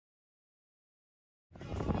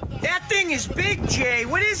That thing is big, Jay.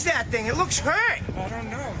 What is that thing? It looks hurt. I don't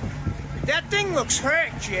know. That thing looks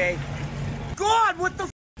hurt, Jay. God, what the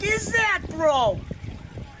f is that, bro?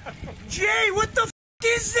 Jay, what the f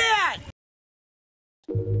is that?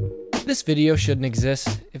 This video shouldn't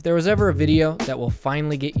exist. If there was ever a video that will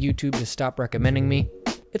finally get YouTube to stop recommending me,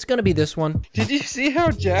 it's gonna be this one. Did you see how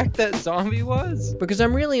jacked that zombie was? Because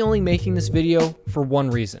I'm really only making this video for one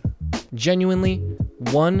reason. Genuinely,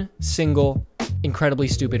 one single, incredibly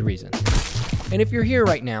stupid reason. And if you're here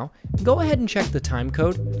right now, go ahead and check the time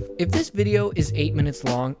code. If this video is 8 minutes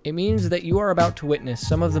long, it means that you are about to witness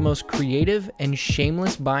some of the most creative and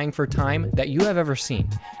shameless buying for time that you have ever seen.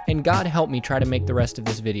 And God help me try to make the rest of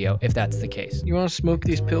this video if that's the case. You wanna smoke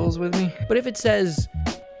these pills with me? But if it says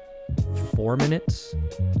 4 minutes,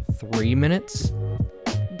 3 minutes,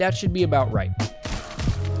 that should be about right.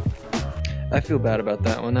 I feel bad about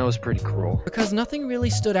that one. That was pretty cruel. Because nothing really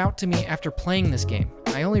stood out to me after playing this game.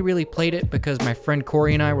 I only really played it because my friend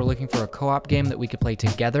Corey and I were looking for a co-op game that we could play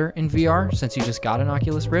together in VR since you just got an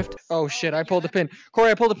Oculus Rift. Oh shit, I pulled the pin.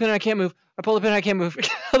 Corey, I pulled the pin, I can't move. I pulled the pin, I can't move.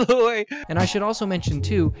 Get out of the way. And I should also mention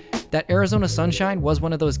too, that Arizona Sunshine was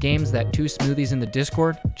one of those games that two smoothies in the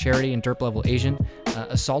Discord, Charity and Derp Level Asian,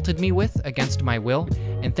 assaulted me with against my will.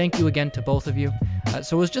 And thank you again to both of you.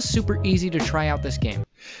 So it was just super easy to try out this game.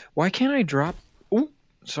 Why can't I drop? Ooh,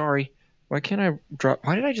 sorry. Why can't I drop?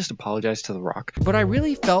 Why did I just apologize to The Rock? But I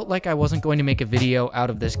really felt like I wasn't going to make a video out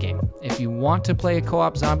of this game. If you want to play a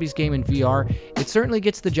co-op zombies game in VR, it certainly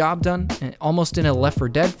gets the job done, almost in a Left 4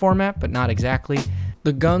 Dead format, but not exactly.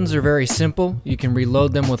 The guns are very simple. You can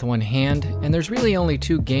reload them with one hand, and there's really only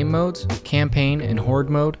two game modes, campaign and horde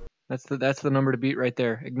mode. That's the number to beat right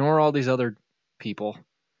there. Ignore all these other people.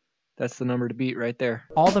 That's the number to beat right there.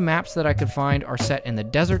 All the maps that I could find are set in the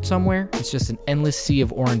desert somewhere. It's just an endless sea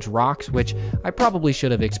of orange rocks, which I probably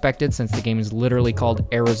should have expected since the game is literally called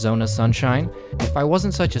Arizona Sunshine. If I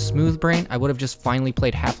wasn't such a smooth brain, I would have just finally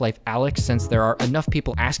played Half-Life Alyx since there are enough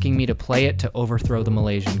people asking me to play it to overthrow the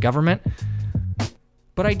Malaysian government.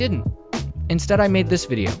 But I didn't. Instead, I made this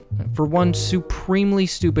video for one supremely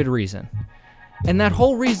stupid reason. And that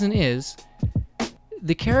whole reason is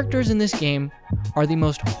the characters in this game are the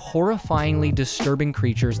most horrifyingly disturbing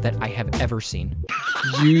creatures that I have ever seen.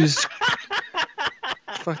 Use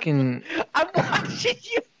fucking. I'm watching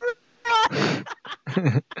you.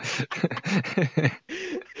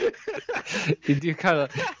 You do kind of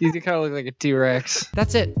look like a T-Rex.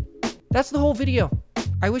 That's it. That's the whole video.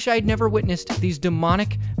 I wish I had never witnessed these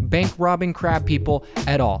demonic bank robbing crab people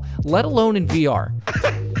at all, let alone in VR.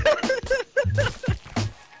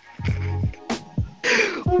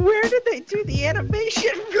 Where did they do the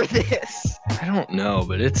animation for this? I don't know,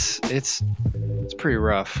 but it's pretty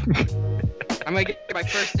rough. I'm gonna get my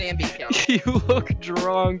first Zambi count. You look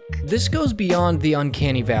drunk. This goes beyond the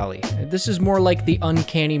Uncanny Valley. This is more like the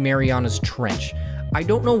Uncanny Mariana's Trench. I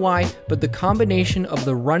don't know why, but the combination of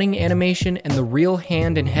the running animation and the real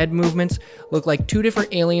hand and head movements look like two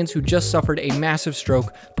different aliens who just suffered a massive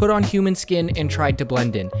stroke, put on human skin, and tried to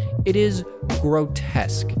blend in. It is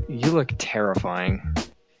grotesque. You look terrifying.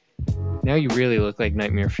 Now you really look like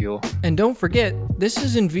nightmare fuel. And don't forget, this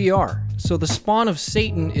is in VR, so the spawn of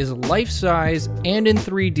Satan is life-size and in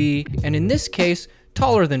 3D, and in this case,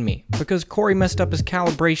 taller than me, because Corey messed up his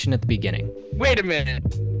calibration at the beginning. Wait a minute.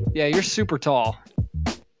 Yeah, you're super tall.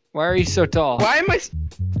 Why are you so tall? Why am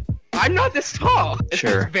I'm not this tall.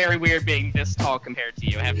 Sure. It's very weird being this tall compared to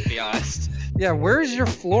you, I have to be honest. Yeah, where's your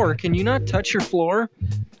floor? Can you not touch your floor?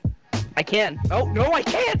 I can. Oh, no, I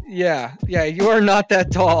can't. Yeah, you are not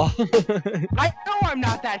that tall. I know I'm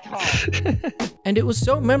not that tall. And it was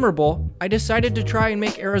so memorable, I decided to try and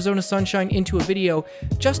make Arizona Sunshine into a video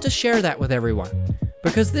just to share that with everyone.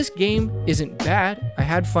 Because this game isn't bad, I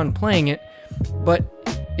had fun playing it, but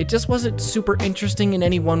it just wasn't super interesting in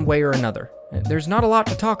any one way or another. There's not a lot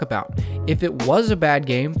to talk about. If it was a bad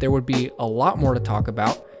game, there would be a lot more to talk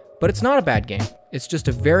about, but it's not a bad game. It's just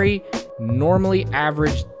a very normally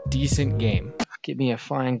average, decent game. Give me a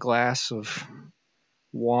fine glass of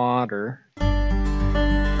water.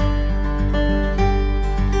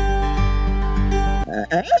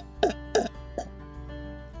 That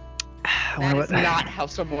is not how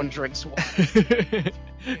someone drinks water.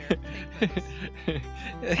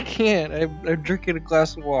 I can't. I'm drinking a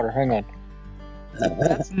glass of water. Hang on.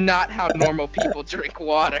 That's not how normal people drink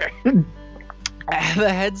water. I have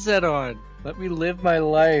a headset on. Let me live my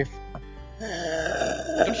life.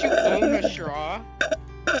 Don't you own a straw?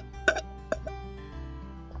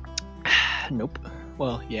 Nope.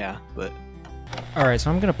 Well, yeah, but... Alright, so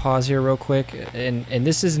I'm going to pause here real quick, and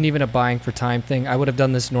this isn't even a buying for time thing. I would have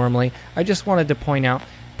done this normally. I just wanted to point out,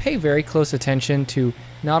 pay very close attention to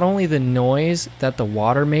not only the noise that the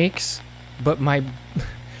water makes, but my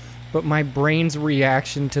brain's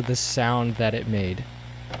reaction to the sound that it made.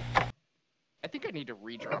 I think I need to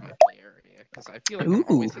redraw my play area because I feel like I'm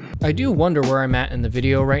always in. I do wonder where I'm at in the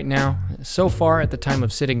video right now. So far, at the time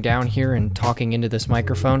of sitting down here and talking into this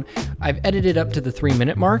microphone, I've edited up to the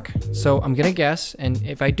 3-minute mark, so I'm gonna guess, and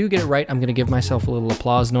if I do get it right, I'm gonna give myself a little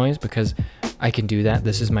applause noise because I can do that.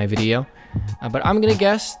 This is my video. But I'm gonna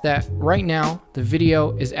guess that right now, the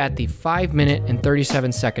video is at the 5-minute and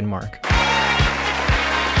 37-second mark.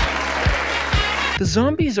 The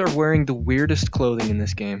zombies are wearing the weirdest clothing in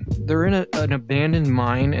this game. They're in an abandoned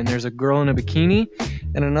mine, and there's a girl in a bikini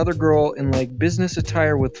and another girl in like business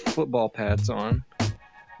attire with football pads on.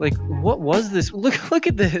 Like, what was this? Look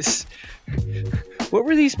at this. What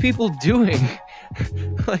were these people doing?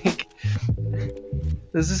 Like,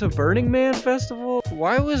 is this a Burning Man festival?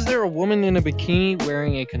 Why was there a woman in a bikini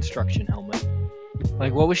wearing a construction helmet?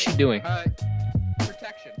 Like, what was she doing?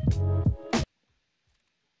 Protection.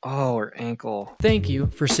 Oh, her ankle. Thank you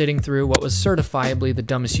for sitting through what was certifiably the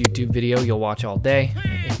dumbest YouTube video you'll watch all day.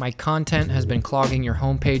 If my content has been clogging your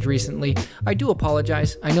homepage recently, I do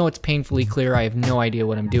apologize. I know it's painfully clear I have no idea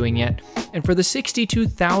what I'm doing yet. And for the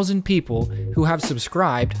 62,000 people who have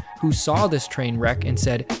subscribed, who saw this train wreck and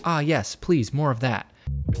said, "Ah yes, please, more of that."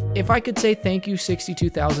 If I could say thank you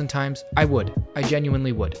 62,000 times, I would. I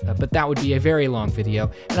genuinely would. But that would be a very long video,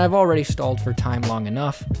 and I've already stalled for time long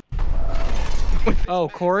enough. Oh,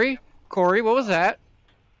 Corey? Corey, what was that?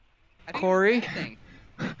 I think Corey? it's a thing.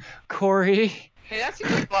 Corey? Hey, that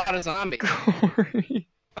seems like a lot of zombies. Corey?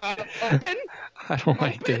 Open? I don't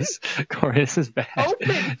like this. Corey, this is bad.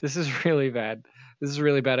 Open! This is really bad. This is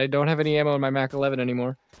really bad. I don't have any ammo in my Mac 11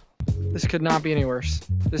 anymore. This could not be any worse.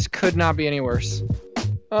 This could not be any worse.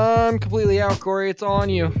 I'm completely out, Corey. It's all on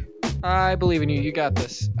you. I believe in you. You got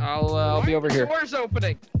this. I'll be over here. The door's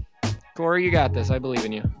opening. Corey, you got this. I believe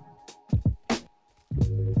in you.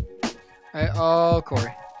 Oh,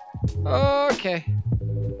 Corey. Okay.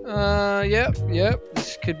 Yep.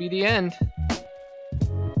 This could be the end.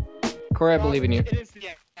 Corey, I believe in you. It is the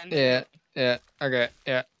end. Yeah. Okay.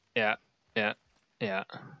 Yeah.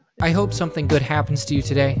 I hope something good happens to you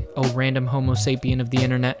today, oh random homo sapien of the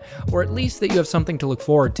internet, or at least that you have something to look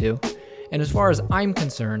forward to. And as far as I'm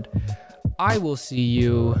concerned, I will see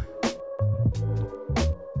you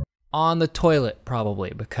on the toilet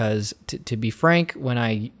probably, because to be frank, when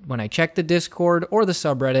I check the Discord or the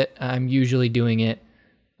subreddit, I'm usually doing it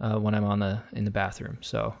when I'm in the bathroom.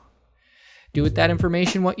 So do with that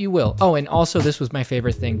information what you will. Oh, and also this was my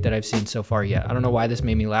favorite thing that I've seen so far yet. I don't know why this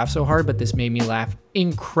made me laugh so hard, but this made me laugh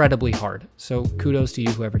incredibly hard. So kudos to you,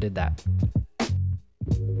 whoever did that.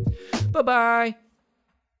 Bye-bye.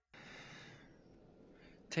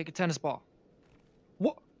 Take a tennis ball.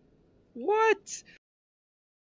 What?